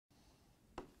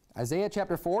Isaiah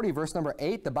chapter 40, verse number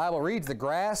 8, the Bible reads, the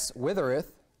grass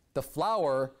withereth, the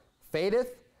flower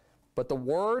fadeth, but the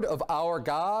word of our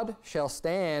God shall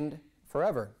stand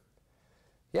forever.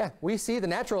 Yeah, we see the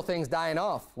natural things dying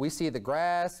off. We see the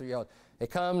grass, it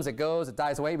comes, it goes, it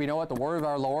dies away. We know what? The word of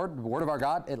our Lord, the word of our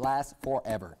God, it lasts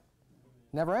forever.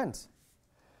 Never ends.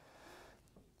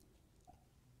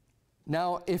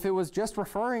 Now, if it was just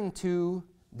referring to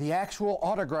the actual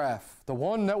autograph, the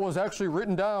one that was actually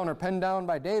written down or penned down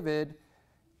by David,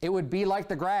 it would be like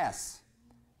the grass.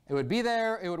 It would be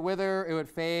there, it would wither, it would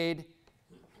fade.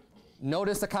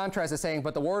 Notice the contrast is saying,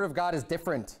 but the word of God is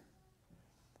different.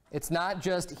 It's not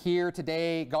just here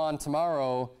today, gone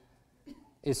tomorrow.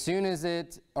 As soon as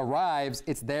it arrives,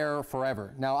 it's there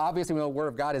forever. Now, obviously, we know the word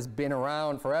of God has been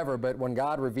around forever, but when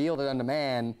God revealed it unto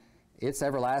man, it's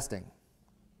everlasting.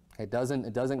 It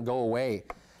doesn't go away.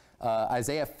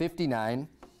 Isaiah 59,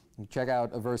 you check out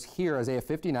a verse here, Isaiah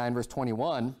 59, verse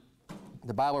 21.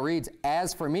 The Bible reads,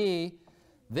 as for me,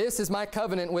 this is my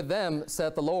covenant with them,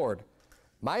 saith the Lord.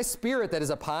 My spirit that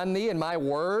is upon thee and my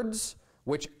words,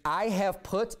 which I have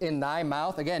put in thy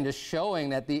mouth. Again, just showing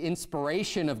that the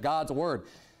inspiration of God's word.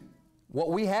 What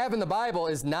we have in the Bible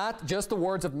is not just the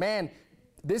words of man.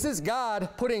 This is God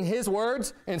putting his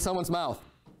words in someone's mouth.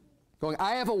 Going,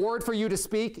 I have a word for you to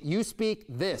speak. You speak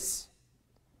this.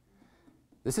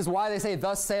 This is why they say,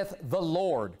 thus saith the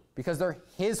Lord. Because they're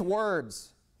his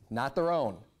words, not their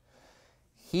own.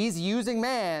 He's using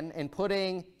man and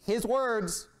putting his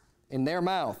words in their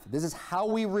mouth. This is how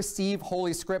we receive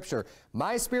Holy Scripture.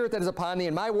 My spirit that is upon thee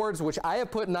and my words which I have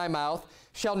put in thy mouth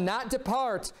shall not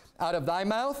depart out of thy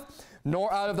mouth,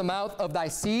 nor out of the mouth of thy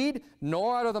seed,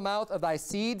 nor out of the mouth of thy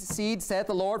seed's seed, saith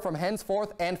the Lord, from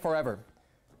henceforth and forever.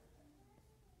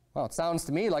 Well, it sounds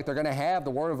to me like they're going to have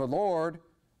the word of the Lord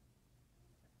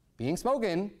being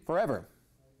spoken forever.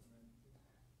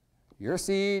 Your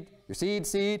seed, your seed's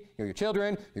seed, your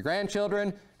children, your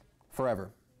grandchildren,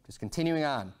 forever. Just continuing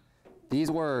on.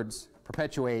 These words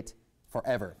perpetuate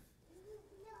forever.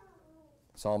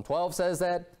 Psalm 12 says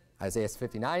that. Isaiah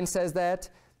 59 says that.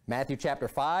 Matthew chapter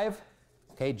 5.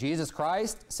 Okay, Jesus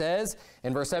Christ says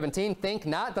in verse 17, think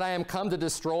not that I am come to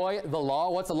destroy the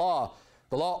law. What's the law?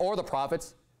 The law or the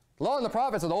prophets. The law and the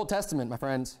prophets are the Old Testament, my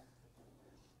friends.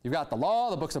 You've got the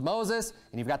law, the books of Moses,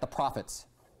 and you've got the prophets.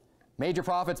 Major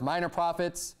prophets, minor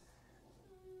prophets,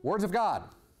 words of God.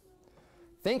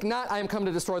 Think not I am come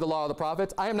to destroy the law of the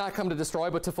prophets. I am not come to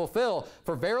destroy, but to fulfill.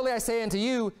 For verily I say unto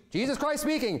you, Jesus Christ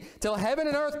speaking, till heaven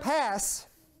and earth pass.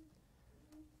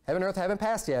 Heaven and earth haven't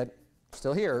passed yet.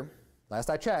 Still here. Last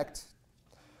I checked.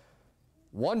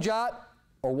 One jot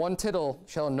or one tittle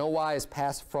shall in no wise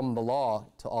pass from the law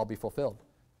till all be fulfilled.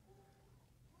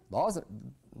 Law's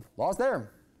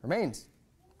there. Remains.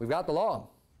 We've got the law.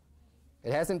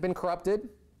 It hasn't been corrupted.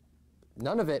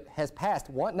 None of it has passed.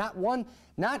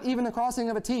 Not even the crossing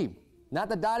of a T. Not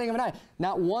the dotting of an I.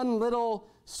 Not one little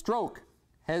stroke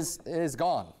is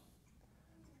gone.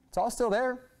 It's all still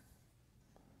there.